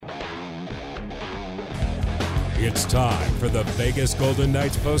It's time for the Vegas Golden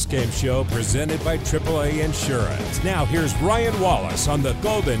Knights postgame show presented by AAA Insurance. Now here's Ryan Wallace on the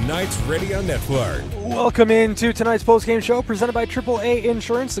Golden Knights Radio Network. Welcome into tonight's postgame show presented by AAA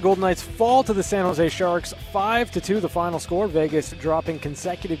Insurance. The Golden Knights fall to the San Jose Sharks 5-2, the final score. Vegas dropping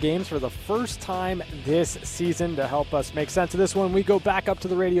consecutive games for the first time this season. To help us make sense of this one, we go back up to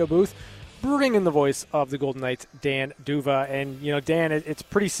the radio booth, bring in the voice of the Golden Knights, Dan D'Uva. And, you know, Dan, it's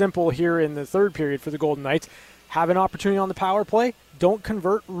pretty simple here in the third period for the Golden Knights. Have an opportunity on the power play, don't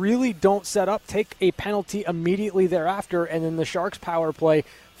convert, really don't set up, take a penalty immediately thereafter, and then the Sharks power play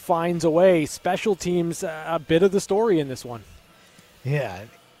finds a way. Special teams, a bit of the story in this one. Yeah,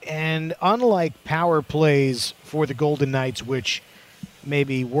 and unlike power plays for the Golden Knights, which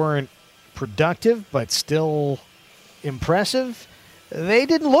maybe weren't productive but still impressive, they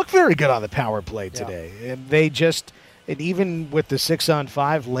didn't look very good on the power play today. Yeah. And even with the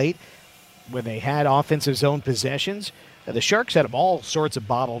 6-on-5 late, when they had offensive zone possessions, the Sharks had them all sorts of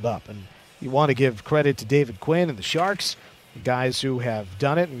bottled up. And you want to give credit to David Quinn and the Sharks, the guys who have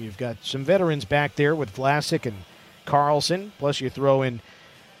done it. And you've got some veterans back there with Vlasic and Carlson. Plus you throw in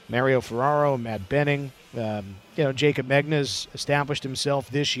Mario Ferraro, Matt Benning. Jacob Megna's established himself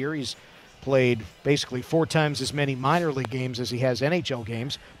this year. He's played basically 4 times as many minor league games as he has NHL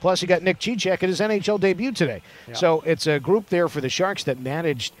games. Plus you got Nick Cicek at his NHL debut today. Yeah. So it's a group there for the Sharks that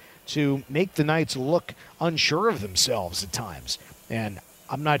managed to make the Knights look unsure of themselves at times. And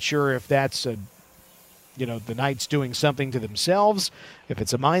I'm not sure if that's the Knights doing something to themselves, if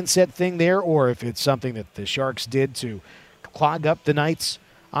it's a mindset thing there, or if it's something that the Sharks did to clog up the Knights'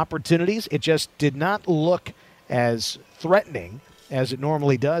 opportunities. It just did not look as threatening as it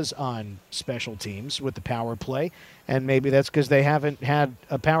normally does on special teams with the power play. And maybe that's because they haven't had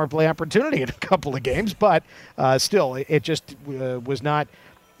a power play opportunity in a couple of games. But still, it just was not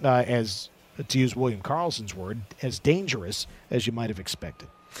as, to use William Karlsson's word, as dangerous as you might have expected.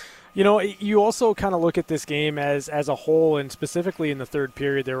 You know, you also kind of look at this game as a whole, and specifically in the third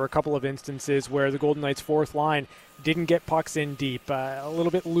period, there were a couple of instances where the Golden Knights' fourth line didn't get pucks in deep, a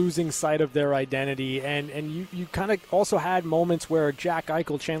little bit losing sight of their identity, and you kind of also had moments where Jack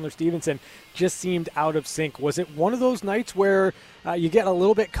Eichel, Chandler Stevenson just seemed out of sync. Was it one of those nights where you get a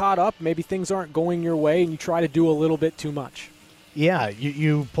little bit caught up, maybe things aren't going your way, and you try to do a little bit too much? Yeah,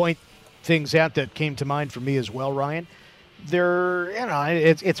 you point things out that came to mind for me as well, Ryan.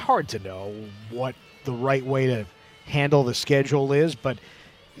 It's hard to know what the right way to handle the schedule is, but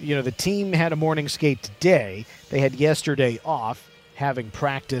the team had a morning skate today. They had yesterday off, having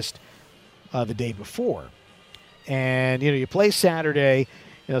practiced the day before. And you play Saturday.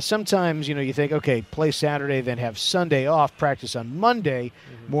 Sometimes you think, okay, play Saturday, then have Sunday off, practice on Monday,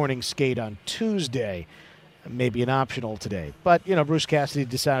 morning skate on Tuesday. Maybe an optional today. But, Bruce Cassidy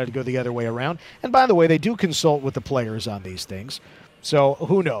decided to go the other way around. And by the way, they do consult with the players on these things. So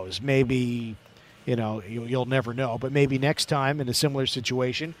who knows? Maybe, you'll never know. But maybe next time in a similar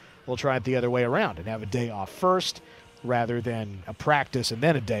situation, we'll try it the other way around and have a day off first rather than a practice and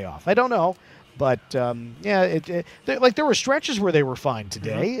then a day off. I don't know. But, there were stretches where they were fine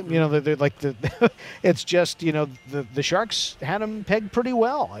today. Mm-hmm. It's just, the Sharks had them pegged pretty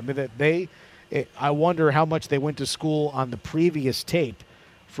well. I mean, I wonder how much they went to school on the previous tape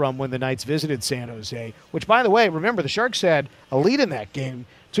from when the Knights visited San Jose, which, by the way, remember, the Sharks had a lead in that game,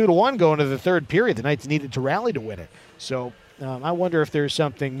 2-1 going to the third period. The Knights needed to rally to win it. So I wonder if there's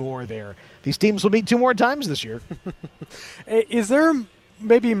something more there. These teams will meet 2 more times this year. Is there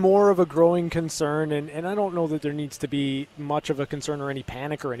maybe more of a growing concern, and I don't know that there needs to be much of a concern or any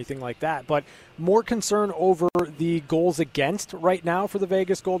panic or anything like that, but more concern over the goals against right now for the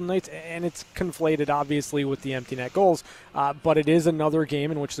Vegas Golden Knights, and it's conflated obviously with the empty net goals, but it is another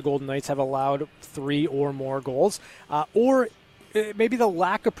game in which the Golden Knights have allowed 3 or more goals, or maybe the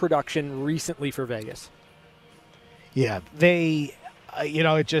lack of production recently for Vegas. Yeah, they...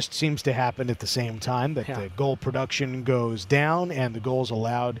 it just seems to happen at the same time that the goal production goes down and the goals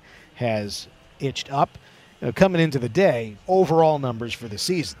allowed has itched up. Coming into the day, overall numbers for the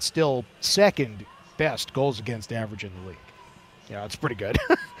season, still second best goals against average in the league. It's pretty good.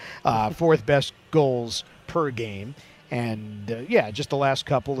 4th best goals per game. And, just the last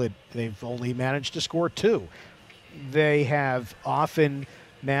couple, they've only managed to score 2. They have often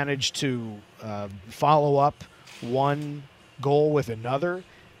managed to follow up one goal with another,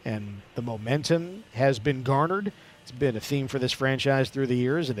 and the momentum has been garnered. It's been a theme for this franchise through the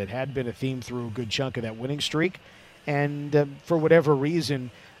years, and it had been a theme through a good chunk of that winning streak. And for whatever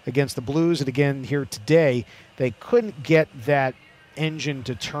reason, against the Blues and again here today, they couldn't get that engine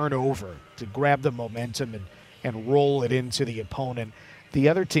to turn over, to grab the momentum and roll it into the opponent. The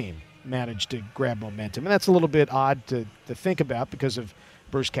other team managed to grab momentum. And that's a little bit odd to think about because of,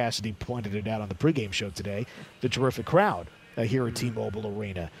 Bruce Cassidy pointed it out on the pregame show today, the terrific crowd here at T-Mobile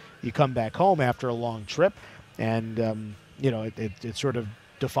Arena. You come back home after a long trip, and, it sort of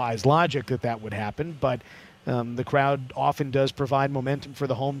defies logic that would happen, but the crowd often does provide momentum for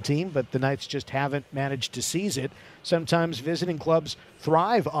the home team, but the Knights just haven't managed to seize it. Sometimes visiting clubs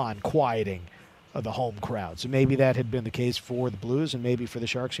thrive on quieting the home crowd. So maybe that had been the case for the Blues and maybe for the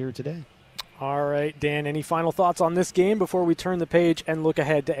Sharks here today. All right, Dan, any final thoughts on this game before we turn the page and look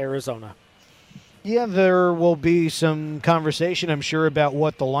ahead to Arizona? Yeah, there will be some conversation, I'm sure, about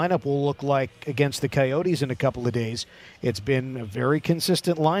what the lineup will look like against the Coyotes in a couple of days. It's been a very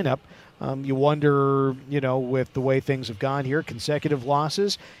consistent lineup. You wonder, with the way things have gone here, consecutive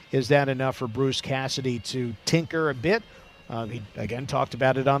losses, is that enough for Bruce Cassidy to tinker a bit? He, again, talked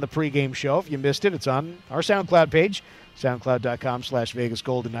about it on the pregame show. If you missed it, it's on our SoundCloud page, soundcloud.com/Vegas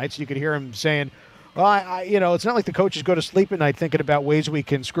Golden Knights. You could hear him saying, well, it's not like the coaches go to sleep at night thinking about ways we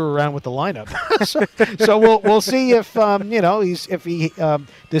can screw around with the lineup. so we'll see if he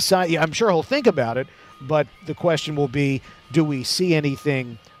decides. I'm sure he'll think about it, but the question will be, do we see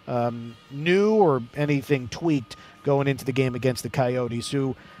anything new or anything tweaked going into the game against the Coyotes,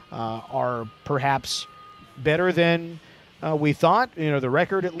 who are perhaps better than we thought, the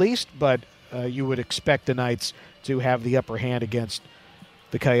record at least, but you would expect the Knights to have the upper hand against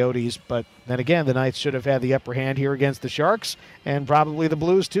the Coyotes. But then again, the Knights should have had the upper hand here against the Sharks and probably the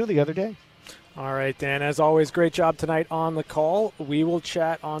Blues too the other day. All right, Dan, as always, great job tonight on the call. We will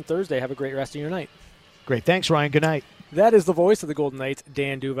chat on Thursday. Have a great rest of your night. Great. Thanks, Ryan. Good night. That is the voice of the Golden Knights,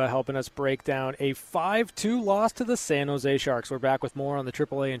 Dan D'Uva, helping us break down a 5-2 loss to the San Jose Sharks. We're back with more on the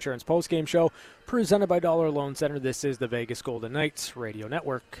AAA Insurance postgame show presented by Dollar Loan Center. This is the Vegas Golden Knights Radio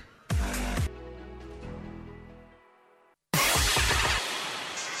Network.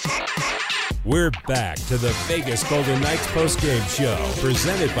 We're back to the Vegas Golden Knights postgame show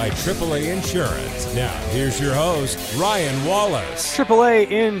presented by AAA Insurance. Now, here's your host, Ryan Wallace.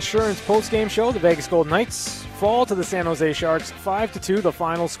 AAA Insurance postgame show, the Vegas Golden Knights fall to the San Jose Sharks 5-2, the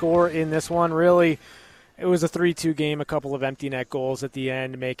final score in this one. Really, it was a 3-2 game, a couple of empty net goals at the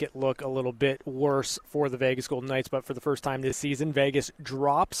end to make it look a little bit worse for the Vegas Golden Knights. But for the first time this season, Vegas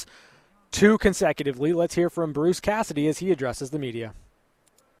drops 2 consecutively. Let's hear from Bruce Cassidy as he addresses the media.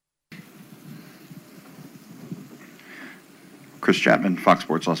 Chris Chapman, Fox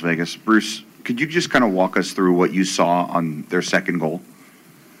Sports Las Vegas. Bruce, could you just kind of walk us through what you saw on their second goal?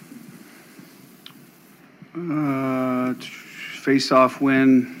 Face-off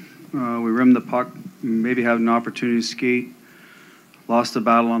win. We rimmed the puck, maybe had an opportunity to skate. Lost the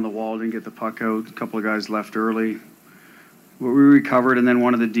battle on the wall, didn't get the puck out. A couple of guys left early. We recovered, and then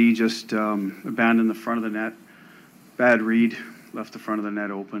one of the D just abandoned the front of the net. Bad read, left the front of the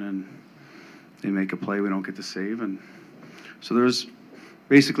net open, and they make a play. We don't get the save, and so there's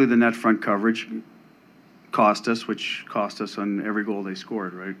basically the net front coverage cost us, which cost us on every goal they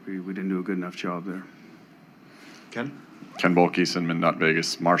scored, right? We didn't do a good enough job there. Ken Bolkes and Minot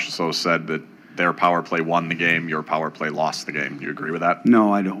Vegas. Marchessault said that their power play won the game, your power play lost the game. Do you agree with that?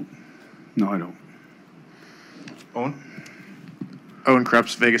 No, I don't. Owen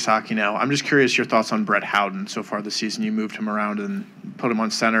Krebs, Vegas Hockey Now. I'm just curious your thoughts on Brett Howden so far this season. You moved him around and put him on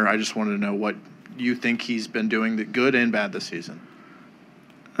center. I just wanted to know what you think he's been doing, the good and bad this season.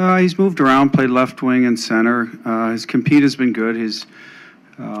 He's moved around, played left wing and center. His compete has been good. His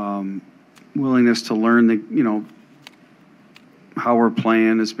willingness to learn how we're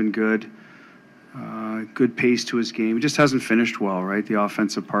playing has been good. Good pace to his game. He just hasn't finished well, right? The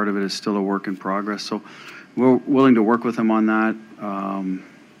offensive part of it is still a work in progress. So we're willing to work with him on that.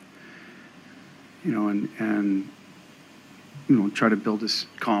 Try to build his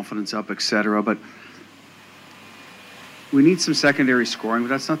confidence up, etc. But we need some secondary scoring, but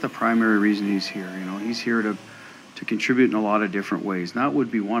that's not the primary reason he's here. He's here to contribute in a lot of different ways. And that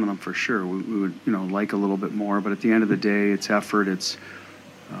would be one of them for sure. We would, like a little bit more, but at the end of the day, it's effort, it's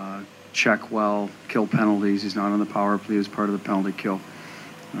check well, kill penalties. He's not on the power play as part of the penalty kill.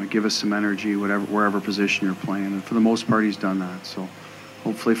 Give us some energy, wherever position you're playing. And for the most part, he's done that. So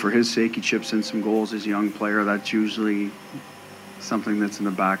hopefully for his sake, he chips in some goals as a young player. That's usually something that's in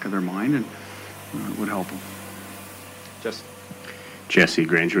the back of their mind and would help them. Jesse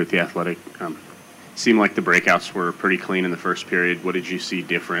Granger with The Athletic. Seemed like the breakouts were pretty clean in the first period. What did you see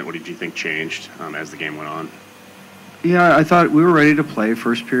different? What did you think changed as the game went on? Yeah, I thought we were ready to play.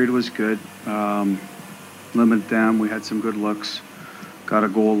 First period was good. Limited them. We had some good looks. Got a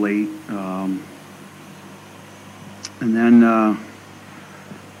goal late. And then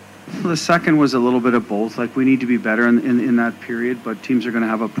The second was a little bit of both. Like, we need to be better in that period, but teams are going to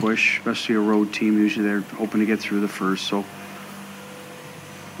have a push, especially a road team. Usually they're hoping to get through the first. So,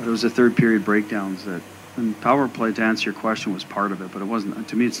 but it was the third period breakdowns that, and power play, to answer your question, was part of it, but it wasn't.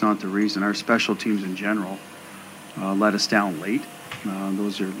 To me, it's not the reason. Our special teams in general let us down late.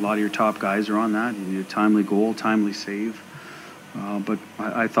 Those are a lot of your top guys are on that. You need a timely goal, timely save. But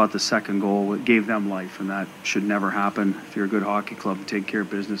I thought the second goal gave them life, and that should never happen. If you're a good hockey club and take care of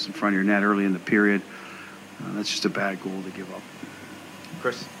business in front of your net early in the period, that's just a bad goal to give up.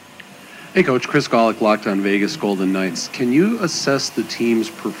 Chris? Hey, Coach. Chris Golick, Locked On Vegas Golden Knights. Can you assess the team's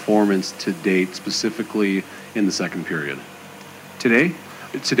performance to date, specifically in the second period? Today?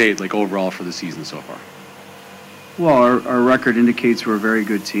 To date, like overall for the season so far. Well, our record indicates we're a very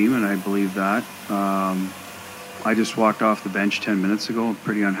good team, and I believe that. I just walked off the bench 10 minutes ago. I'm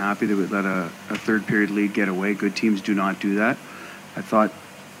pretty unhappy that we let a third period lead get away. Good teams do not do that. I thought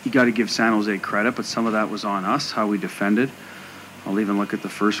you got to give San Jose credit, but some of that was on us, how we defended. I'll even look at the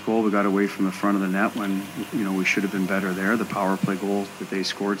first goal. We got away from the front of the net when, we should have been better there. The power play goal that they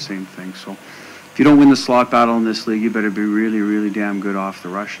scored, same thing. So if you don't win the slot battle in this league, you better be really, really damn good off the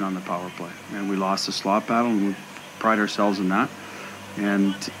rush and on the power play. And we lost the slot battle, and we pride ourselves in that.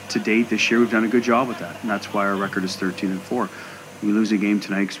 And to date this year, we've done a good job with that, and that's why our record is 13-4. We lose a game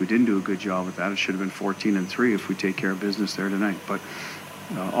tonight because we didn't do a good job with that. It should have been 14-3 if we take care of business there tonight. But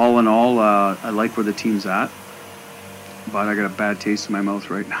all in all, I like where the team's at. But I got a bad taste in my mouth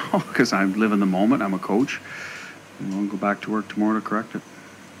right now because I live in the moment. I'm a coach, and I'll go back to work tomorrow to correct it.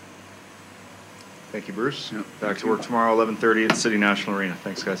 Thank you, Bruce. Yep. Back to work tomorrow, 11:30 at City National Arena.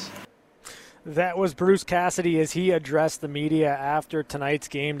 Thanks, guys. That was Bruce Cassidy as he addressed the media after tonight's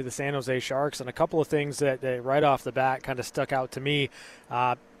game to the San Jose Sharks, and a couple of things that right off the bat kind of stuck out to me.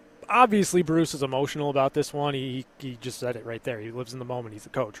 Obviously, Bruce is emotional about this one. He just said it right there. He lives in the moment. He's the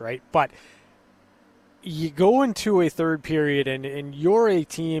coach, right? But you go into a third period, and you're a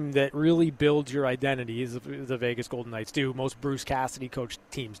team that really builds your identity, as the Vegas Golden Knights do, most Bruce Cassidy coached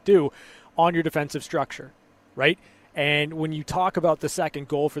teams do, on your defensive structure, right? And when you talk about the second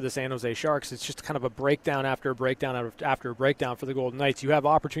goal for the San Jose Sharks, it's just kind of a breakdown after a breakdown after a breakdown for the Golden Knights. You have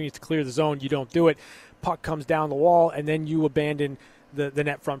opportunities to clear the zone. You don't do it. Puck comes down the wall, and then you abandon the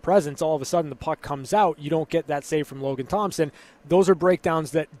net front presence. All of a sudden, the puck comes out. You don't get that save from Logan Thompson. Those are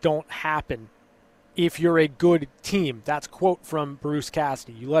breakdowns that don't happen if you're a good team. That's a quote from Bruce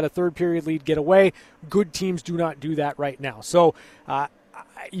Cassidy. You let a third period lead get away. Good teams do not do that right now. So,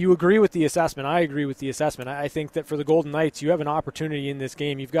 you agree with the assessment. I agree with the assessment. I think that for the Golden Knights, you have an opportunity in this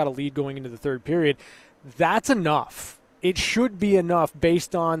game. You've got a lead going into the third period. That's enough. It should be enough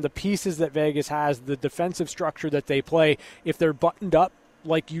based on the pieces that Vegas has, the defensive structure that they play. If they're buttoned up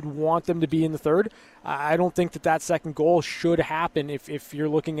like you'd want them to be in the third, I don't think that second goal should happen if you're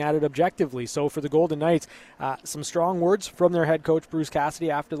looking at it objectively. So for the Golden Knights, some strong words from their head coach, Bruce Cassidy,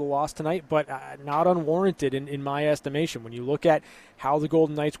 after the loss tonight, but not unwarranted in my estimation. When you look at how the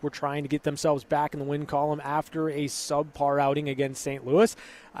Golden Knights were trying to get themselves back in the win column after a subpar outing against St. Louis,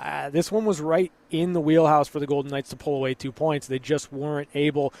 this one was right in the wheelhouse for the Golden Knights to pull away 2 points. They just weren't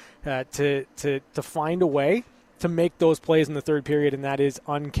able to find a way to make those plays in the third period, and that is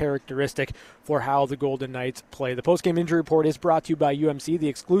uncharacteristic for how the Golden Knights play. The postgame injury report is brought to you by UMC, the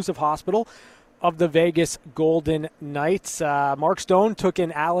exclusive hospital of the Vegas Golden Knights. Mark Stone took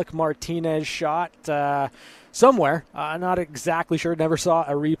an Alec Martinez shot somewhere. Not exactly sure. Never saw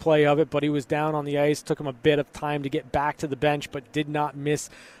a replay of it, but he was down on the ice. Took him a bit of time to get back to the bench, but did not miss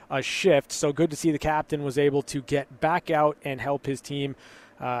a shift. So good to see the captain was able to get back out and help his team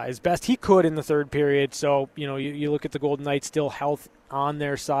as best he could in the third period. So, you look at the Golden Knights, still health on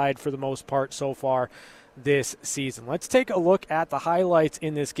their side for the most part so far this season. Let's take a look at the highlights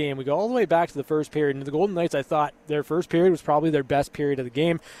in this game. We go all the way back to the first period, and the Golden Knights, I thought their first period was probably their best period of the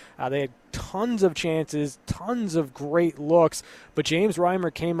game. They had tons of chances, tons of great looks, but James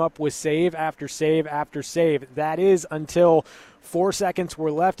Reimer came up with save after save after save. That is until 4 seconds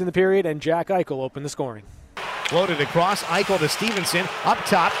were left in the period, and Jack Eichel opened the scoring. Floated across, Eichel to Stevenson, up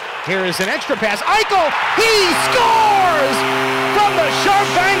top. Here is an extra pass. Eichel, he scores! From the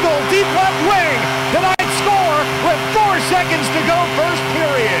sharp angle, deep left wing. The Knights score with 4 seconds to go first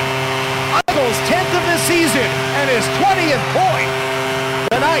period. Eichel's 10th of the season and his 20th point.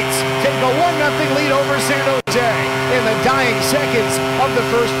 The Knights take a 1-0 lead over San Jose in the dying seconds of the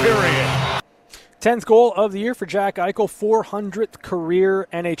first period. 10th goal of the year for Jack Eichel, 400th career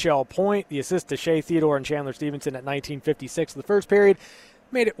NHL point. The assist to Shea Theodore and Chandler Stevenson at 19:56 of the first period.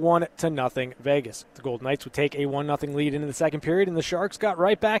 made it 1-0 Vegas. The Golden Knights would take a 1-0 lead into the second period, and the Sharks got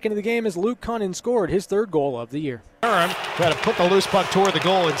right back into the game as Luke Kunin scored his third goal of the year. Tried to put the loose puck toward the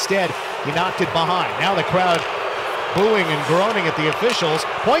goal. Instead, he knocked it behind. Now the crowd booing and groaning at the officials.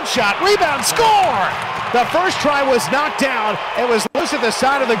 Point shot, rebound, score! The first try was knocked down. It was loose at the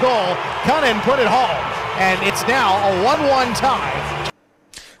side of the goal. Kunin put it home, and it's now a 1-1 tie.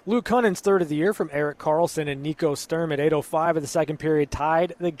 Luke Kunin's third of the year from Erik Karlsson and Nico Sturm at 8:05 of the second period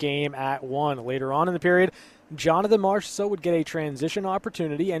tied the game at 1. Later on in the period, Jonathan Marchessault would get a transition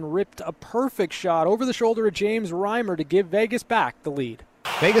opportunity and ripped a perfect shot over the shoulder of James Reimer to give Vegas back the lead.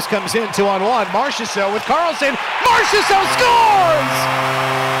 Vegas comes in 2-on-1. Marchessault with Karlsson. Marchessault scores!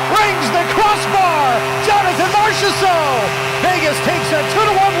 Rings the crossbar! Jonathan Marchessault! Vegas takes a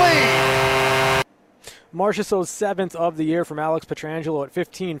 2-1 lead. Marchessault's seventh of the year from Alex Pietrangelo at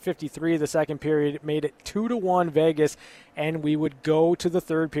 15:53 the second period made it 2-1 Vegas, and we would go to the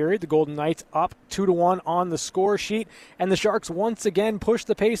third period. The Golden Knights up 2-1 on the score sheet, and the Sharks once again pushed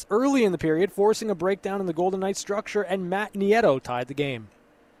the pace early in the period, forcing a breakdown in the Golden Knights structure, and Matt Nieto tied the game.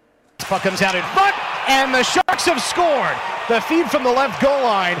 Puck comes out in front, and the Sharks have scored. The feed from the left goal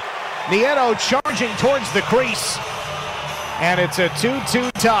line. Nieto charging towards the crease, and it's a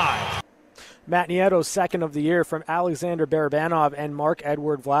 2-2 tie. Matt Nieto's second of the year from Alexander Barabanov and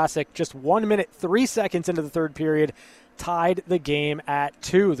Mark-Edward Vlasic just 1 minute, 3 seconds into the third period tied the game at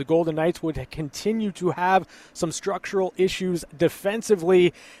 2. The Golden Knights would continue to have some structural issues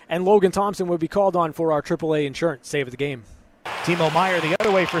defensively, and Logan Thompson would be called on for our AAA insurance save of the game. Timo Meier the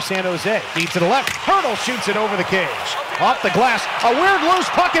other way for San Jose. Feed to the left. Hurdle shoots it over the cage. Off the glass. A weird loose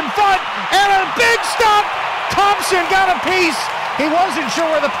puck in front. And a big stop. Thompson got a piece. He wasn't sure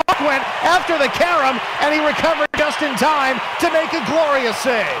where the puck went after the carom, and he recovered just in time to make a glorious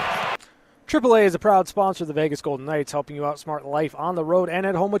save. AAA is a proud sponsor of the Vegas Golden Knights, helping you outsmart life on the road and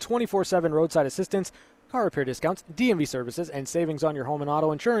at home with 24/7 roadside assistance, car repair discounts, DMV services, and savings on your home and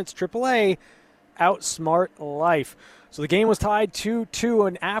auto insurance. AAA, outsmart life. So the game was tied 2-2,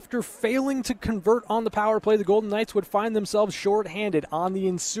 and after failing to convert on the power play, the Golden Knights would find themselves shorthanded on the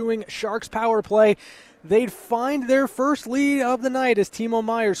ensuing Sharks power play. They'd find their first lead of the night as Timo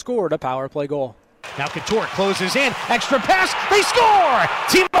Meier scored a power play goal. Now Couture closes in. Extra pass. They score!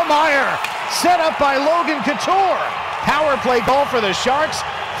 Timo Meier set up by Logan Couture. Power play goal for the Sharks.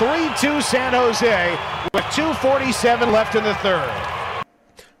 3-2 San Jose with 2:47 left in the third.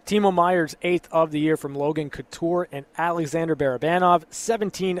 Timo Meier's eighth of the year from Logan Couture and Alexander Barabanov.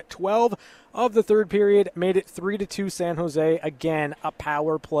 17-12 of the third period made it 3-2 San Jose. Again, a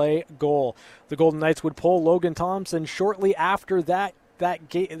power play goal. The Golden Knights would pull Logan Thompson shortly after that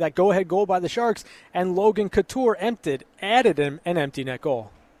go-ahead goal by the Sharks, and Logan Couture added an empty net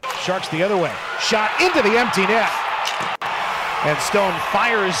goal. Sharks the other way. Shot into the empty net. And Stone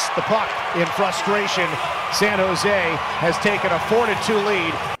fires the puck in frustration. San Jose has taken a 4-2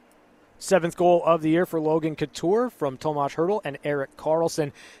 lead. Seventh goal of the year for Logan Couture from Tomas Hertl and Erik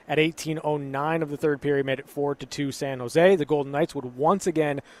Karlsson at 18:09 of the third period made it 4-2 San Jose. The Golden Knights would once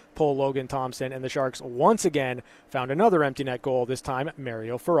again pull Logan Thompson, and the Sharks once again found another empty net goal, this time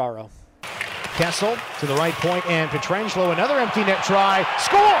Mario Ferraro. Kessel to the right point, and Pietrangelo another empty net try.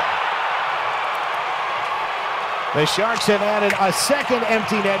 Score! The Sharks have added a second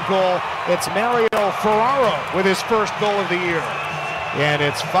empty net goal. It's Mario Ferraro with his first goal of the year. And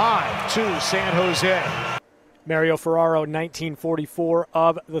it's 5-2 San Jose. Mario Ferraro, 1944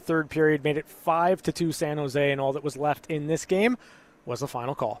 of the third period, made it 5-2 San Jose, and all that was left in this game was the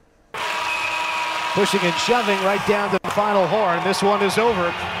final call. Pushing and shoving right down to the final horn. This one is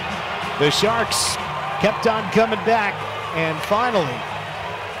over. The Sharks kept on coming back and finally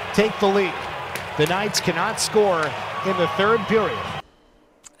take the lead. The Knights cannot score in the third period.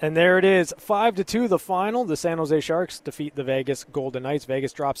 And there it is, 5-2 the final. The San Jose Sharks defeat the Vegas Golden Knights.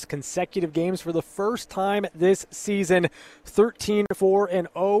 Vegas drops consecutive games for the first time this season.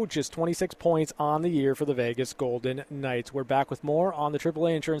 13-4-0, just 26 points on the year for the Vegas Golden Knights. We're back with more on the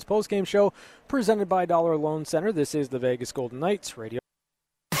AAA Insurance Postgame Show presented by Dollar Loan Center. This is the Vegas Golden Knights Radio.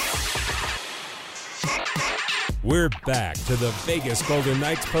 We're back to the Vegas Golden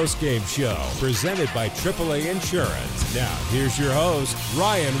Knights postgame show, presented by AAA Insurance. Now, here's your host,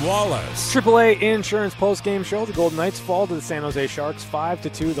 Ryan Wallace. AAA Insurance postgame show. The Golden Knights fall to the San Jose Sharks,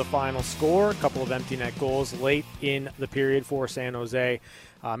 5-2 the final score. A couple of empty net goals late in the period for San Jose.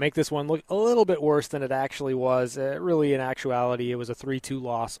 Make this one look a little bit worse than it actually was. Really, in actuality, it was a 3-2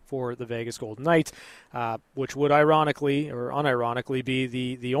 loss for the Vegas Golden Knights, which would ironically or unironically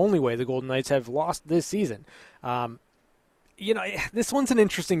be the only way the Golden Knights have lost this season. This one's an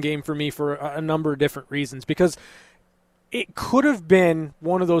interesting game for me for a number of different reasons, because it could have been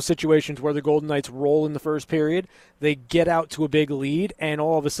one of those situations where the Golden Knights roll in the first period, they get out to a big lead, and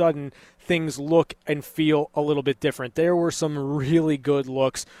all of a sudden things look and feel a little bit different. There were some really good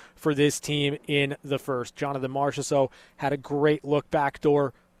looks for this team in the first. Jonathan Marchessault had a great look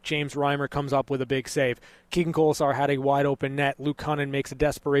backdoor. James Reimer comes up with a big save. Keegan Kolesar had a wide-open net. Luke Kunin makes a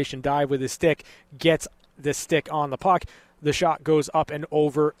desperation dive with his stick, gets the stick on the puck. The shot goes up and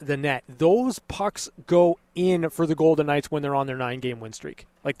over the net. Those pucks go in for the Golden Knights when they're on their 9-game win streak.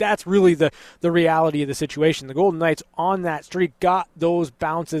 Like, that's really the reality of the situation. The Golden Knights on that streak got those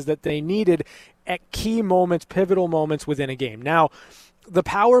bounces that they needed at key moments, pivotal moments within a game. Now, the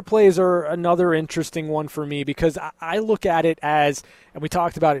power plays are another interesting one for me because I look at it as, and we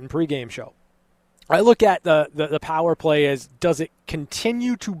talked about it in pregame show, I look at the power play as, does it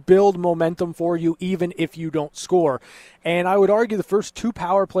continue to build momentum for you even if you don't score? And I would argue the first 2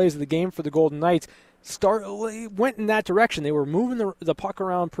 power plays of the game for the Golden Knights went in that direction. They were moving the puck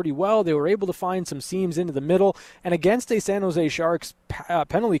around pretty well. They were able to find some seams into the middle. And against a San Jose Sharks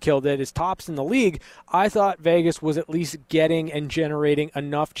penalty kill that is tops in the league, I thought Vegas was at least getting and generating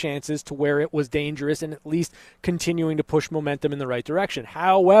enough chances to where it was dangerous and at least continuing to push momentum in the right direction.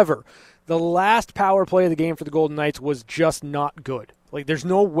 However, the last power play of the game for the Golden Knights was just not good. Like, there's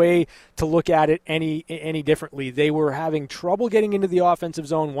no way to look at it any differently. They were having trouble getting into the offensive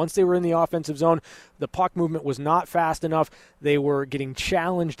zone. Once they were in the offensive zone, the puck movement was not fast enough. They were getting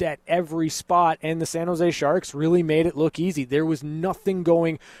challenged at every spot, and the San Jose Sharks really made it look easy. There was nothing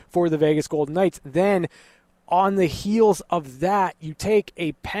going for the Vegas Golden Knights. Then, on the heels of that, you take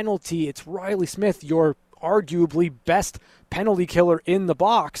a penalty. It's Riley Smith, your arguably best penalty killer in the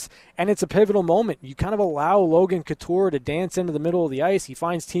box, and it's a pivotal moment. You kind of allow Logan Couture to dance into the middle of the ice. He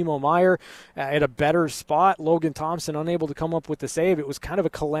finds Timo Meier at a better spot. Logan Thompson unable to come up with the save. It was kind of a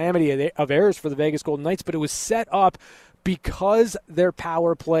calamity of errors for the Vegas Golden Knights, but it was set up because their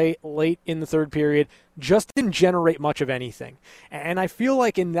power play late in the third period just didn't generate much of anything. And I feel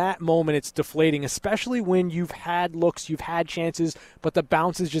like in that moment it's deflating, especially when you've had looks, you've had chances, but the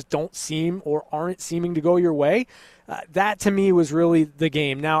bounces just don't seem or aren't seeming to go your way. That to me was really the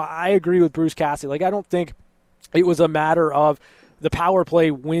game. Now, I agree with Bruce Cassidy. Like, I don't think it was a matter of the power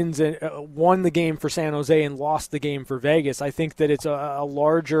play won the game for San Jose and lost the game for Vegas. I think that it's a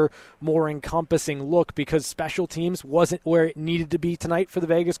larger, more encompassing look because special teams wasn't where it needed to be tonight for the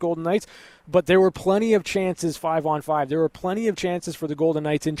Vegas Golden Knights, but there were plenty of chances 5-on-5. There were plenty of chances for the Golden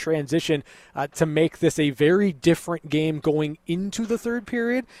Knights in transition to make this a very different game going into the third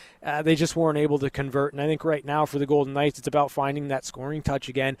period. They just weren't able to convert, and I think right now for the Golden Knights, it's about finding that scoring touch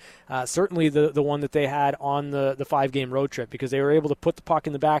again. Certainly the one that they had on the 5-game road trip, because they were able to put the puck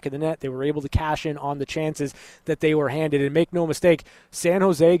in the back of the net. They were able to cash in on the chances that they were handed. And make no mistake, San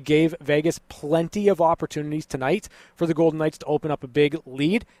Jose gave Vegas plenty of opportunities tonight for the Golden Knights to open up a big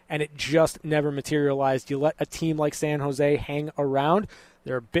lead, and it just never materialized. You let a team like San Jose hang around.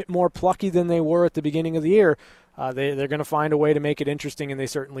 They're a bit more plucky than they were at the beginning of the year. They're going to find a way to make it interesting, and they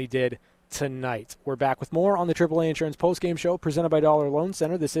certainly did tonight. We're back with more on the AAA Insurance postgame show presented by Dollar Loan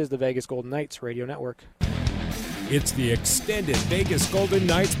Center. This is the Vegas Golden Knights Radio Network. It's the extended Vegas Golden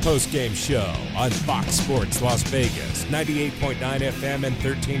Knights postgame show on Fox Sports Las Vegas, 98.9 FM and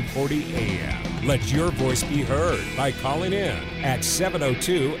 1340 AM. Let your voice be heard by calling in at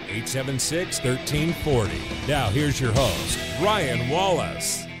 702-876-1340. Now here's your host, Ryan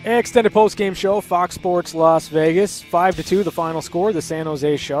Wallace. Extended postgame show, Fox Sports Las Vegas. 5-2 the final score. The San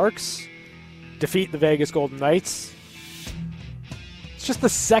Jose Sharks defeat the Vegas Golden Knights. It's just the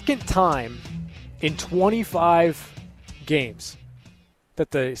second time in 25 games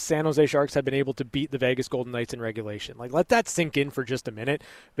that the San Jose Sharks have been able to beat the Vegas Golden Knights in regulation. Like, let that sink in for just a minute.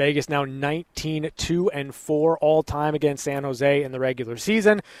 Vegas now 19-2-4 all time against San Jose in the regular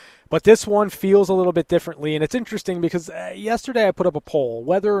season. But this one feels a little bit differently, and it's interesting because yesterday I put up a poll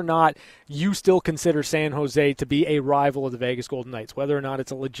whether or not you still consider San Jose to be a rival of the Vegas Golden Knights, whether or not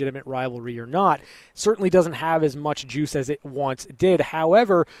it's a legitimate rivalry or not. Certainly doesn't have as much juice as it once did.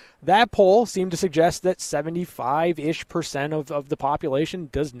 However, that poll seemed to suggest that 75-ish% of the population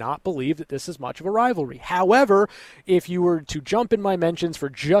does not believe that this is much of a rivalry. However, if you were to jump in my mentions for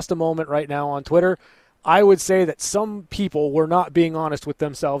just a moment right now on Twitter, I would say that some people were not being honest with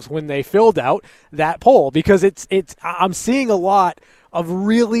themselves when they filled out that poll, because I'm seeing a lot of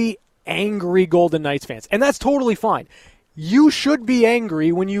really angry Golden Knights fans, and that's totally fine. You should be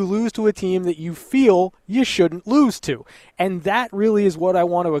angry when you lose to a team that you feel you shouldn't lose to, and that really is what I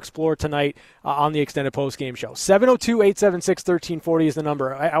want to explore tonight on the extended postgame show. 702-876-1340 is the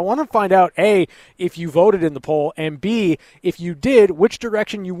number. I want to find out, A, if you voted in the poll, and B, if you did, which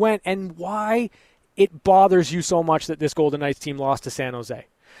direction you went, and why it bothers you so much that this Golden Knights team lost to San Jose.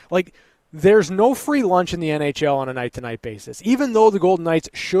 Like, there's no free lunch in the NHL on a night-to-night basis, even though the Golden Knights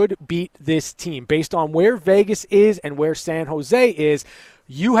should beat this team. Based on where Vegas is and where San Jose is,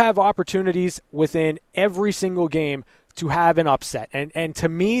 you have opportunities within every single game to have an upset. And to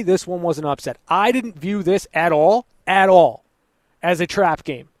me, this one was an upset. I didn't view this at all, as a trap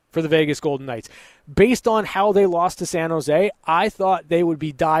game for the Vegas Golden Knights. Based on how they lost to San Jose, I thought they would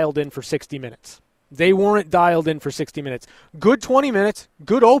be dialed in for 60 minutes. They weren't dialed in for 60 minutes. Good 20 minutes,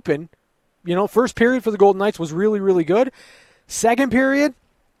 good open. First period for the Golden Knights was really, really good. Second period,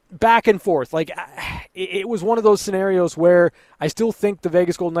 back and forth. Like, it was one of those scenarios where I still think the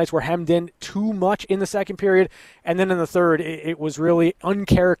Vegas Golden Knights were hemmed in too much in the second period. And then in the third, it was really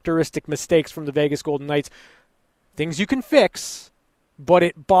uncharacteristic mistakes from the Vegas Golden Knights. Things you can fix, but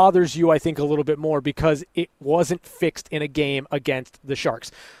it bothers you, I think, a little bit more because it wasn't fixed in a game against the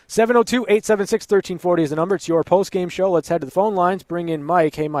Sharks. 702-876-1340 is the number. It's your post-game show. Let's head to the phone lines. Bring in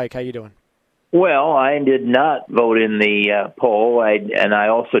Mike. Hey, Mike, how you doing? Well, I did not vote in the poll, and I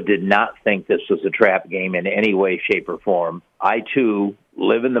also did not think this was a trap game in any way, shape, or form. I, too,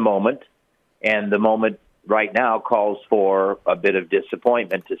 live in the moment, and the moment right now calls for a bit of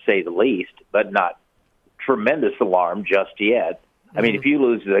disappointment, to say the least, but not tremendous alarm just yet. I mean, if you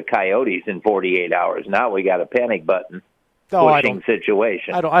lose to the Coyotes in 48 hours, now we got a panic button pushing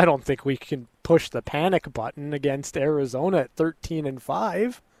situation. I don't think we can push the panic button against Arizona at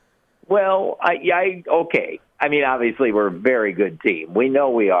 13-5. Well, okay. I mean, obviously we're a very good team. We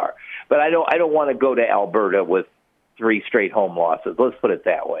know we are, but I don't want to go to Alberta with 3 straight home losses. Let's put it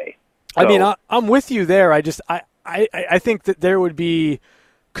that way. So, I mean, I'm with you there. I think that there would be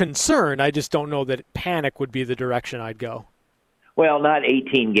concern. I just don't know that panic would be the direction I'd go. Well, not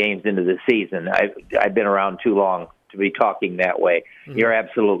 18 games into the season. I've been around too long to be talking that way. Mm-hmm. You're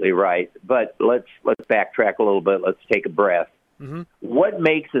absolutely right. But let's backtrack a little bit. Let's take a breath. Mm-hmm. What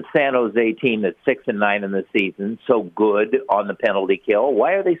makes a San Jose team that's 6-9 in the season so good on the penalty kill?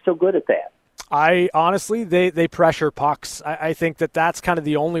 Why are they so good at that? I honestly, they pressure pucks. I think that's kind of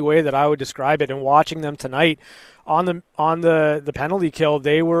the only way that I would describe it. And watching them tonight on the penalty kill,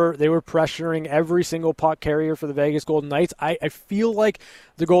 they were pressuring every single puck carrier for the Vegas Golden Knights. I feel like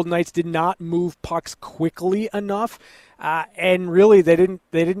the Golden Knights did not move pucks quickly enough, and really they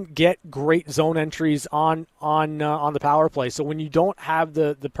didn't get great zone entries on the power play. So when you don't have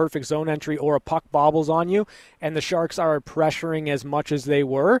the perfect zone entry or a puck bobbles on you, and the Sharks are pressuring as much as they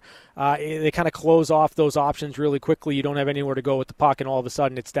were, they kind of close off those options really quickly. You don't have anywhere to go with the puck, and all of a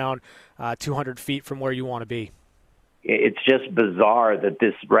sudden it's down 200 feet from where you want to be. It's just bizarre that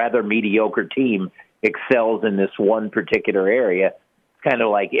this rather mediocre team excels in this one particular area. It's kind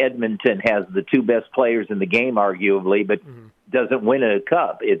of like Edmonton has the 2 best players in the game, arguably, but doesn't win a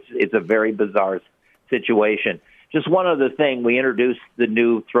cup. It's a very bizarre situation. Just one other thing, we introduced the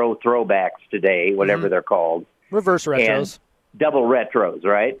new throwbacks today, whatever they're called. Reverse retros. Double retros,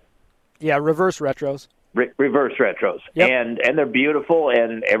 right? Yeah, reverse retros. Reverse retros. Yep. And they're beautiful,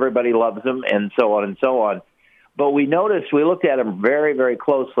 and everybody loves them, and so on and so on. But we looked at them very, very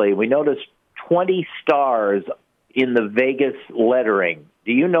closely. We noticed 20 stars in the Vegas lettering.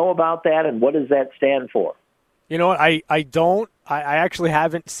 Do you know about that, and what does that stand for? You know what? I don't. I actually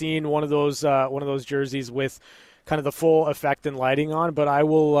haven't seen one of those jerseys with kind of the full effect and lighting on, but I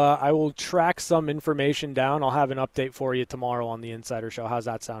will track some information down. I'll have an update for you tomorrow on the Insider Show. How's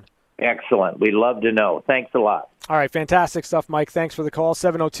that sound? Excellent. We'd love to know. Thanks a lot. All right, fantastic stuff, Mike. Thanks for the call.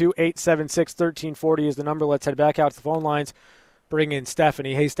 702-876-1340 is the number. Let's head back out to the phone lines. Bring in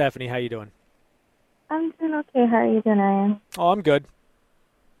Stephanie. Hey, Stephanie, how you doing? I'm doing okay. How are you doing, Ryan? Oh, I'm good.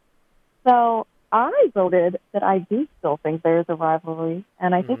 So I voted that I do still think there's a rivalry,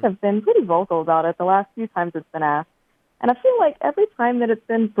 and I think I've been pretty vocal about it the last few times it's been asked. And I feel like every time that it's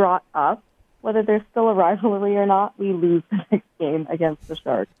been brought up, whether there's still a rivalry or not, we lose the next game against the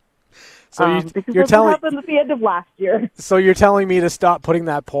Sharks. So you're telling what happened at the end of last year. So you're telling me to stop putting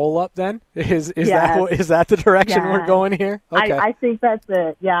that poll up then? Is that the direction we're going here? Okay. I think that's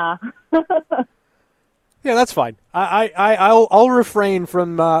it. Yeah. Yeah, that's fine. I'll refrain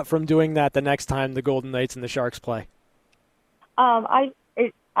from doing that the next time the Golden Knights and the Sharks play.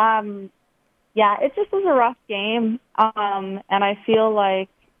 It just was a rough game, and I feel like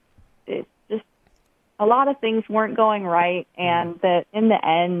it just a lot of things weren't going right, and that in the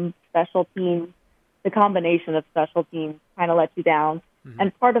end, special teams, the combination of special teams, kind of let you down. Mm-hmm.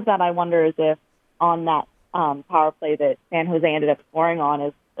 And part of that, I wonder, is if on that power play that San Jose ended up scoring on,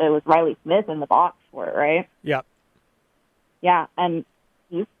 it was Riley Smith in the box for it, right? Yeah. Yeah, and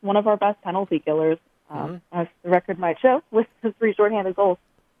he's one of our best penalty killers, as the record might show, with the 3 shorthanded goals.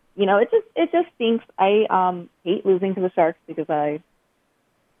 it just stinks. I hate losing to the Sharks because I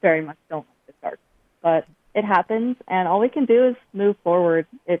very much don't like the Sharks. But it happens, and all we can do is move forward.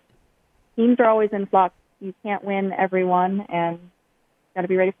 Teams are always in flux. You can't win every one, and got to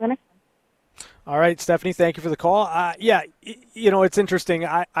be ready for the next one. All right, Stephanie, thank you for the call. It's interesting.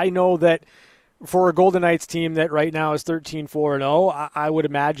 I know that for a Golden Knights team that right now is 13-4-0, I would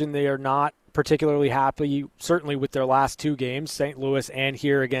imagine they are not particularly happy, certainly with their last two games, St. Louis and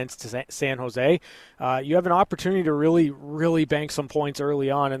here against San Jose. You have an opportunity to really, really bank some points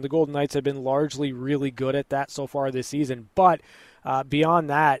early on, and the Golden Knights have been largely really good at that so far this season. But beyond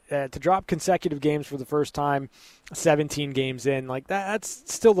that, to drop consecutive games for the first time, 17 games in, that's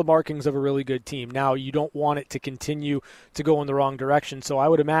still the markings of a really good team. Now, you don't want it to continue to go in the wrong direction, so I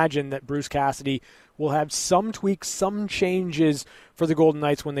would imagine that Bruce Cassidy will have some tweaks, some changes for the Golden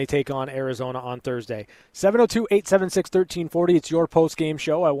Knights when they take on Arizona on Thursday. 702-876-1340, it's your post-game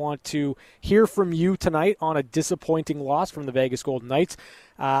show. I want to hear from you tonight on a disappointing loss from the Vegas Golden Knights.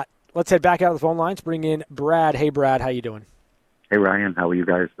 Let's head back out of the phone lines, bring in Brad. Hey, Brad, how you doing? Hey, Ryan, how are you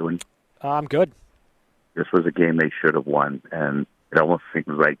guys doing? I'm good. This was a game they should have won, and it almost seems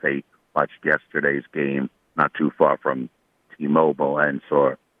like they watched yesterday's game not too far from T-Mobile and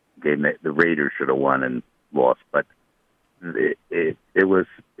saw a game that the Raiders should have won and lost. But it was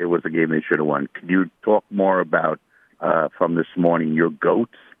a game they should have won. Can you talk more about, from this morning, your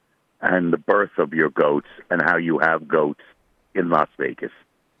goats and the birth of your goats and how you have goats in Las Vegas?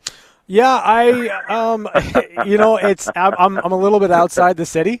 Yeah, I'm a little bit outside the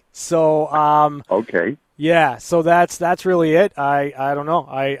city, so okay. Yeah, so that's really it. I don't know.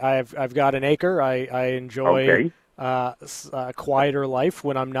 I've got an acre. I enjoy a quieter life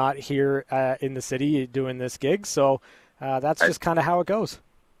when I'm not here in the city doing this gig. So that's just kind of how it goes.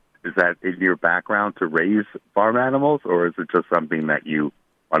 Is that in your background to raise farm animals, or is it just something that you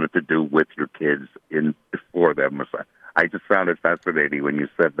wanted to do with your kids before them? I just found it fascinating when you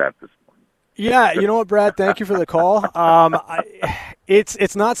said that this morning. Yeah, you know what, Brad? Thank you for the call.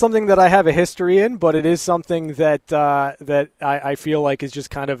 It's not something that I have a history in, but it is something that I feel like is just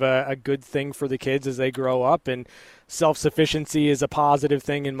kind of a good thing for the kids as they grow up, and self-sufficiency is a positive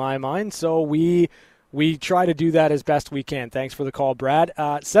thing in my mind. So we try to do that as best we can. Thanks for the call, Brad.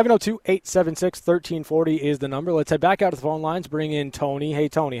 702-876-1340 is the number. Let's head back out to the phone lines. Bring in Tony. Hey,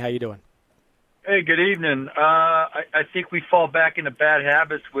 Tony, how you doing? Hey, good evening. I think we fall back into bad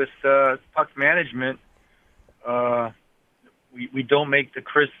habits with puck management. We don't make the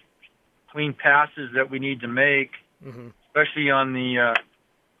crisp, clean passes that we need to make, especially on the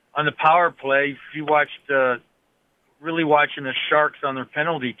power play. If you watched, really watching the Sharks on their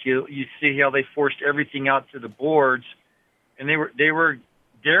penalty kill, you see how they forced everything out to the boards, and they were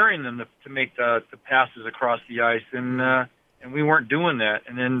daring them to make the passes across the ice, and we weren't doing that.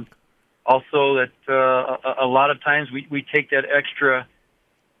 And then also that a lot of times we take that extra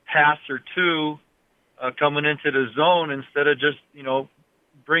pass or two coming into the zone instead of just,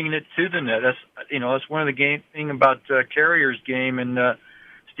 bringing it to the net. That's one of the thing about Carrier's game and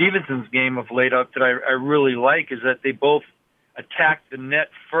Stevenson's game of late up that I really like is that they both attack the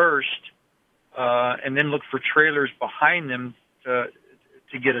net first and then look for trailers behind them to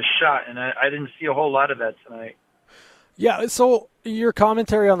get a shot. And I didn't see a whole lot of that tonight. Yeah, so your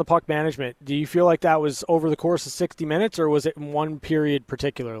commentary on the puck management, do you feel like that was over the course of 60 minutes, or was it in one period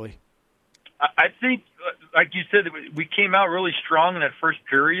particularly? I think, like you said, we came out really strong in that first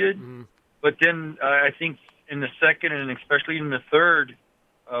period, but then I think in the second and especially in the third,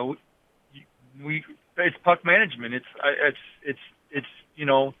 it's puck management. It's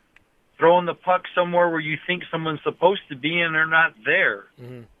throwing the puck somewhere where you think someone's supposed to be and they're not there.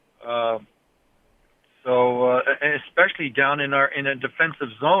 So, and especially down in a defensive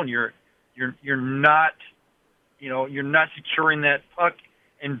zone, you're not securing that puck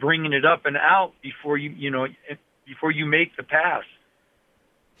and bringing it up and out before you make the pass.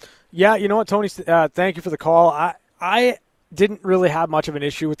 Yeah, you know what, Tony? Thank you for the call. I didn't really have much of an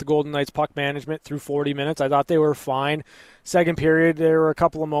issue with the Golden Knights puck management through 40 minutes. I thought they were fine. Second period, there were a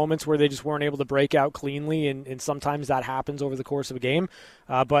couple of moments where they just weren't able to break out cleanly, and sometimes that happens over the course of a game.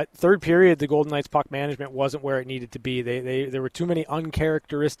 But third period, the Golden Knights puck management wasn't where it needed to be. There were too many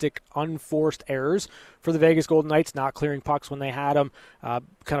uncharacteristic, unforced errors for the Vegas Golden Knights, not clearing pucks when they had them, kind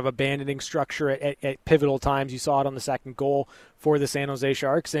of abandoning structure at pivotal times. You saw it on the second goal for the San Jose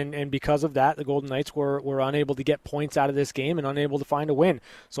Sharks, and because of that, the Golden Knights were unable to get points out of this game and unable to find a win.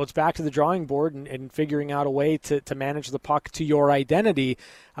 So it's back to the drawing board and figuring out a way to manage the puck puck to your identity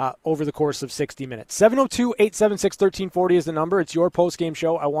over the course of 60 minutes. 702-876-1340 is the number. It's your post-game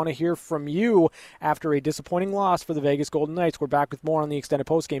show. I want to hear from you after a disappointing loss for the Vegas Golden Knights. We're back with more on the extended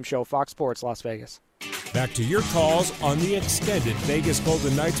post-game show, Fox Sports Las Vegas. Back to your calls on the extended Vegas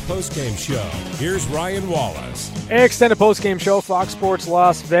Golden Knights postgame show. Here's Ryan Wallace. Extended postgame show, Fox Sports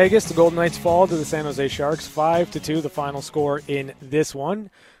Las Vegas. The Golden Knights fall to the San Jose Sharks 5-2, the final score in this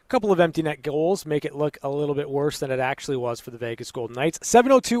one. A couple of empty net goals make it look a little bit worse than it actually was for the Vegas Golden Knights.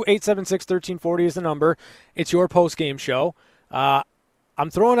 702-876-1340 is the number. It's your postgame show. I'm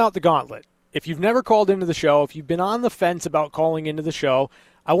throwing out the gauntlet. If you've never called into the show, if you've been on the fence about calling into the show,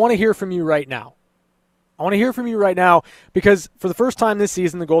 I want to hear from you right now. I want to hear from you right now because for the first time this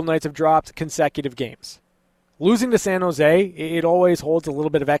season, the Golden Knights have dropped consecutive games. Losing to San Jose, it always holds a little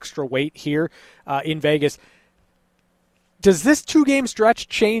bit of extra weight here in Vegas. Does this 2-game stretch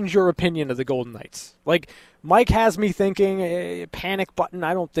change your opinion of the Golden Knights? Like, Mike has me thinking, panic button,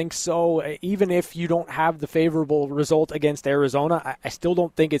 I don't think so. Even if you don't have the favorable result against Arizona, I still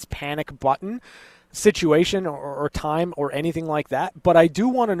don't think it's panic button situation or time or anything like that. But I do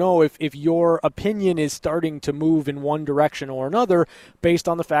want to know if your opinion is starting to move in one direction or another based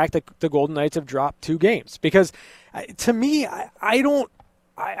on the fact that the Golden Knights have dropped 2 games. Because to me, I don't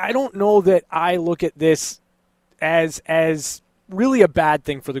know that I look at this as really a bad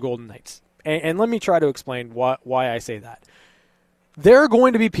thing for the Golden Knights. And let me try to explain why I say that. There are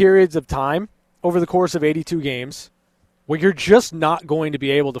going to be periods of time over the course of 82 games where you're just not going to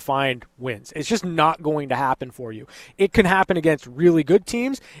be able to find wins. It's just not going to happen for you. It can happen against really good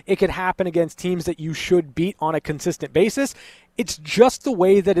teams. It can happen against teams that you should beat on a consistent basis. It's just the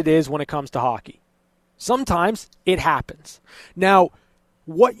way that it is when it comes to hockey. Sometimes it happens. Now,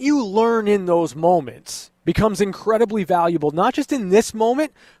 what you learn in those moments becomes incredibly valuable, not just in this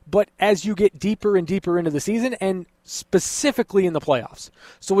moment, but as you get deeper and deeper into the season and specifically in the playoffs.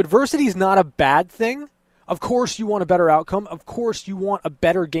 So adversity is not a bad thing. Of course you want a better outcome. Of course you want a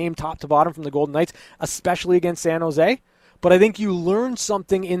better game top to bottom from the Golden Knights, especially against San Jose. But I think you learn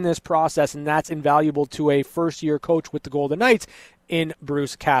something in this process, and that's invaluable to a first-year coach with the Golden Knights in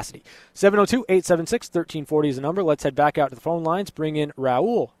Bruce Cassidy. 702-876-1340 is the number. Let's head back out to the phone lines. Bring in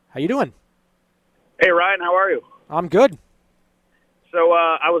Raul. How you doing? Hey, Ryan. How are you? I'm good. So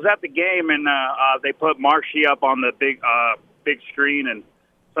I was at the game, and they put Marshy up on the big screen, and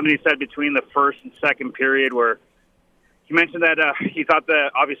somebody said between the first and second period where he mentioned that he thought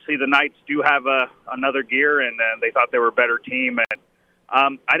that obviously the Knights do have another gear, and they thought they were a better team.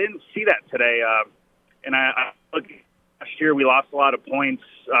 And I didn't see that today. And I look, last year we lost a lot of points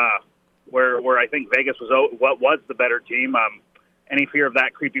where I think Vegas was the better team. Any fear of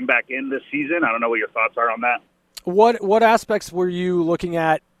that creeping back in this season? I don't know what your thoughts are on that. What aspects were you looking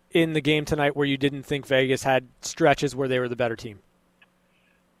at in the game tonight where you didn't think Vegas had stretches where they were the better team?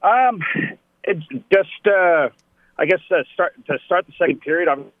 It's just, I guess, to start the second period,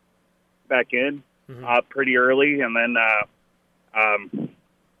 I'm back in pretty early, and then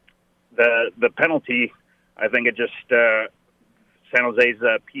the penalty, I think it just San Jose's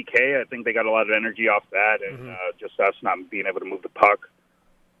PK. I think they got a lot of energy off that, and just us not being able to move the puck.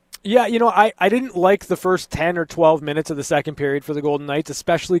 Yeah, I didn't like the first 10 or 12 minutes of the second period for the Golden Knights,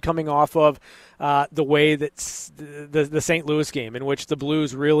 especially coming off of the way that the St. Louis game, in which the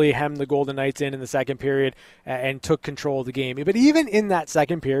Blues really hemmed the Golden Knights in the second period and took control of the game. But even in that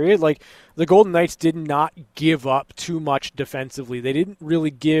second period, like, the Golden Knights did not give up too much defensively. They didn't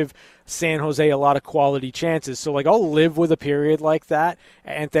really give San Jose a lot of quality chances. So, I'll live with a period like that,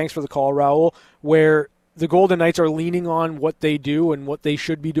 and thanks for the call, Raul, where the Golden Knights are leaning on what they do and what they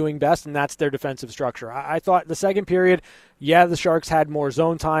should be doing best, and that's their defensive structure. I thought the second period, the Sharks had more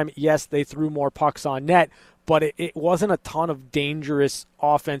zone time. Yes, they threw more pucks on net, but it wasn't a ton of dangerous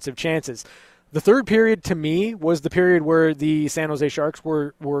offensive chances. The third period, to me, was the period where the San Jose Sharks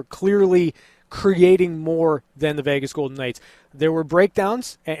were clearly creating more than the Vegas Golden Knights. There were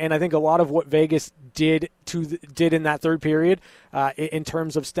breakdowns, and I think a lot of what Vegas did in that third period in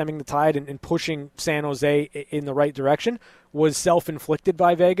terms of stemming the tide and pushing San Jose in the right direction was self-inflicted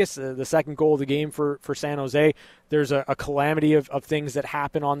by Vegas. The second goal of the game for San Jose, there's a calamity of things that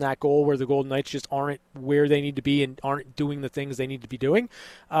happen on that goal where the Golden Knights just aren't where they need to be and aren't doing the things they need to be doing.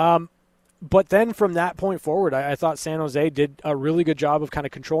 But then from that point forward, I thought San Jose did a really good job of kind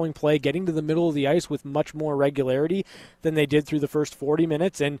of controlling play, getting to the middle of the ice with much more regularity than they did through the first 40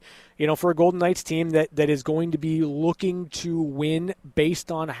 minutes. And, for a Golden Knights team that is going to be looking to win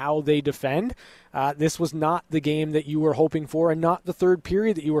based on how they defend, this was not the game that you were hoping for and not the third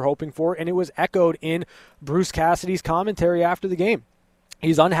period that you were hoping for. And it was echoed in Bruce Cassidy's commentary after the game.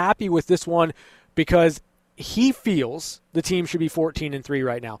 He's unhappy with this one because he feels the team should be 14-3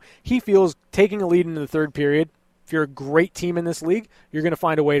 right now. He feels taking a lead into the third period, if you're a great team in this league, you're going to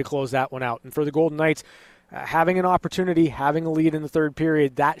find a way to close that one out. And for the Golden Knights, having an opportunity, having a lead in the third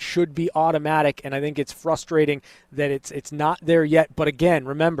period, that should be automatic, and I think it's frustrating that it's not there yet. But again,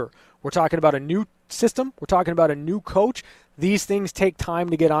 remember, we're talking about a new system. We're talking about a new coach. These things take time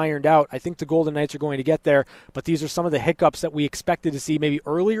to get ironed out. I think the Golden Knights are going to get there, but these are some of the hiccups that we expected to see maybe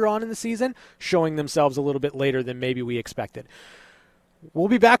earlier on in the season, showing themselves a little bit later than maybe we expected. We'll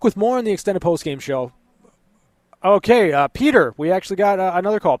be back with more on the extended postgame show. Okay, Peter, we actually got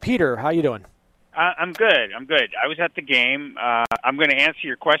another call. Peter, how you doing? I'm good. I was at the game. I'm going to answer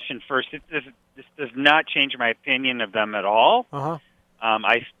your question first. This does not change my opinion of them at all.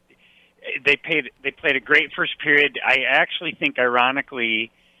 They played a great first period. I actually think,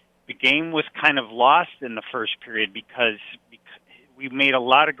 ironically, the game was kind of lost in the first period because we made a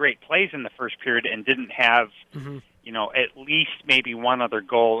lot of great plays in the first period and didn't have, at least maybe one other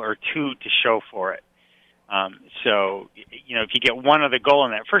goal or two to show for it. So, if you get one other goal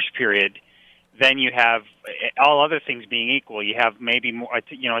in that first period, then you have, all other things being equal, you have maybe more,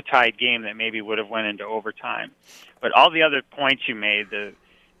 a tied game that maybe would have went into overtime. But all the other points you made, the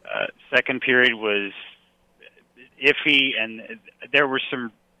second period was iffy, and there were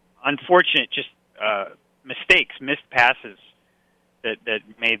some unfortunate mistakes, missed passes that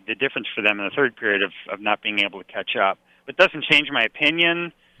made the difference for them in the third period of not being able to catch up. But it doesn't change my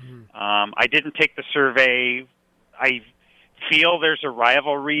opinion. I didn't take the survey. I feel there's a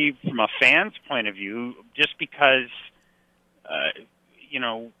rivalry from a fan's point of view just because,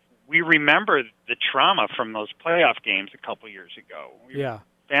 we remember the trauma from those playoff games a couple years ago. Yeah.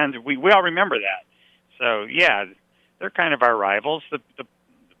 Fans, we all remember that. So, yeah, they're kind of our rivals. The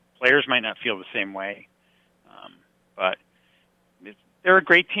players might not feel the same way. But they're a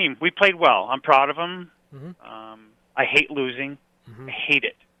great team. We played well. I'm proud of them. I hate losing. I hate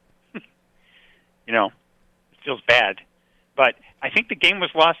it. It feels bad. But I think the game was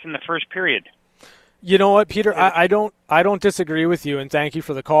lost in the first period. You know what, Peter? I don't disagree with you, and thank you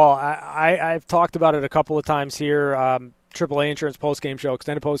for the call. I've talked about it a couple of times here. AAA Insurance postgame show,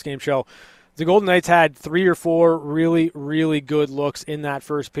 extended postgame show. The Golden Knights had 3 or 4 really, really good looks in that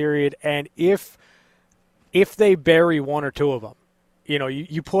first period, and if they bury one or two of them,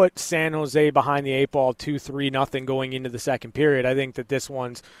 you put San Jose behind the 8 ball 2-3-0 going into the second period. I think that this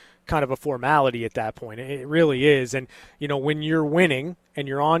one's kind of a formality at that point. It really is. And, when you're winning and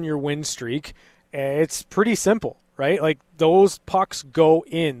you're on your win streak, it's pretty simple, right? Like, those pucks go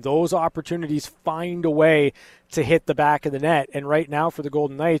in. Those opportunities find a way to hit the back of the net. And right now for the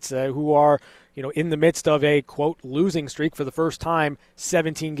Golden Knights, who are, in the midst of a, quote, losing streak for the first time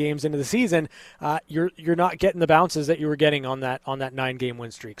 17 games into the season, you're not getting the bounces that you were getting on that 9-game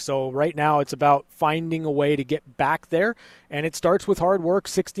win streak. So right now it's about finding a way to get back there, and it starts with hard work,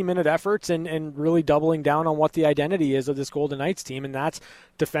 60-minute efforts, and really doubling down on what the identity is of this Golden Knights team, and that's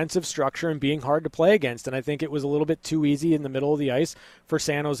defensive structure and being hard to play against. And I think it was a little bit too easy in the middle of the ice for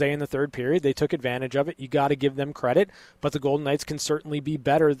San Jose in the third period. They took advantage of it. You got to give them credit, but the Golden Knights can certainly be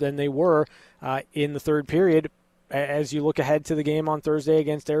better than they were in the third period as you look ahead to the game on Thursday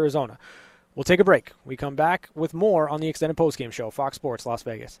against Arizona. We'll take a break. We come back with more on the extended postgame show, Fox Sports Las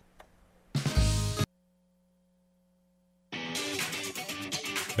Vegas.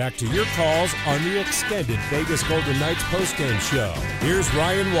 Back to your calls on the extended Vegas Golden Knights postgame show. Here's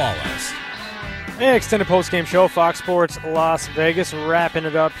Ryan Wallace. Hey, extended postgame show, Fox Sports Las Vegas, wrapping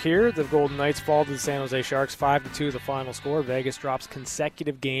it up here. The Golden Knights fall to the San Jose Sharks 5-2, the final score. Vegas drops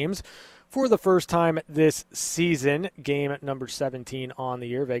consecutive games for the first time this season. Game at number 17 on the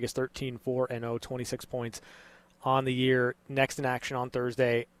year. Vegas 13-4-0, 26 points on the year. Next in action on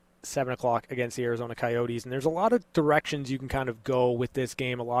Thursday, 7 o'clock against the Arizona Coyotes. And there's a lot of directions you can kind of go with this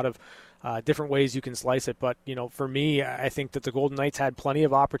game, a lot of different ways you can slice it. But, for me, I think that the Golden Knights had plenty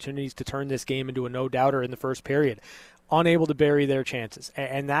of opportunities to turn this game into a no-doubter in the first period, unable to bury their chances.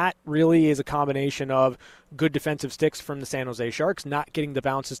 And that really is a combination of good defensive sticks from the San Jose Sharks, not getting the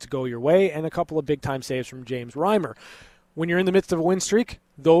bounces to go your way, and a couple of big-time saves from James Reimer. When you're in the midst of a win streak,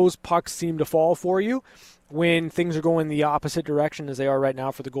 those pucks seem to fall for you. When things are going the opposite direction as they are right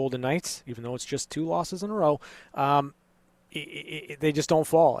now for the Golden Knights, even though it's just 2 losses in a row, they just don't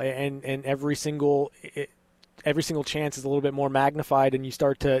fall, and every single chance is a little bit more magnified, and you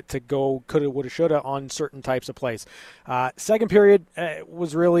start to go coulda, woulda, shoulda on certain types of plays. Second period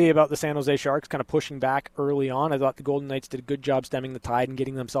was really about the San Jose Sharks kind of pushing back early on. I thought the Golden Knights did a good job stemming the tide and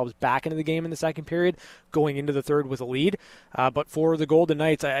getting themselves back into the game in the second period, going into the third with a lead. But for the Golden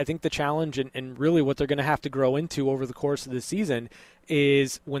Knights, I think the challenge and really what they're going to have to grow into over the course of the season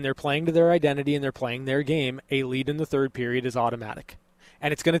is when they're playing to their identity and they're playing their game, a lead in the third period is automatic.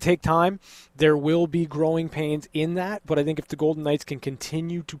 And it's going to take time. There will be growing pains in that, but I think if the Golden Knights can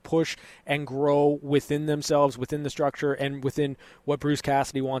continue to push and grow within themselves, within the structure, and within what Bruce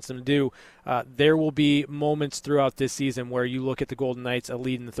Cassidy wants them to do, there will be moments throughout this season where you look at the Golden Knights, a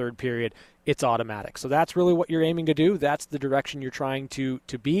lead in the third period, it's automatic. So that's really what you're aiming to do. That's the direction you're trying to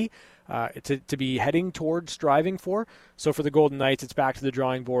be. To be heading towards, striving for. So for the Golden Knights, it's back to the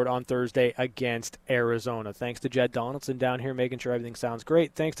drawing board on Thursday against Arizona. Thanks to Jed Donaldson down here making sure everything sounds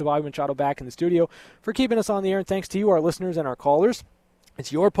great. Thanks to Bobby Machado back in the studio for keeping us on the air. And thanks to you, our listeners and our callers.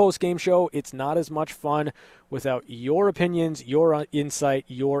 It's your post-game show. It's not as much fun without your opinions, your insight,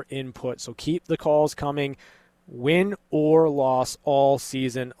 your input. So keep the calls coming, win or loss all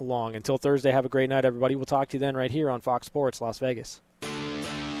season long. Until Thursday, have a great night, everybody. We'll talk to you then right here on Fox Sports Las Vegas.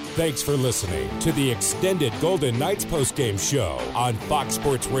 Thanks for listening to the extended Golden Knights postgame show on Fox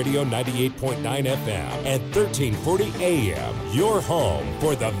Sports Radio 98.9 FM and 1340 AM. Your home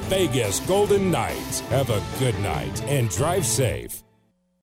for the Vegas Golden Knights. Have a good night and drive safe.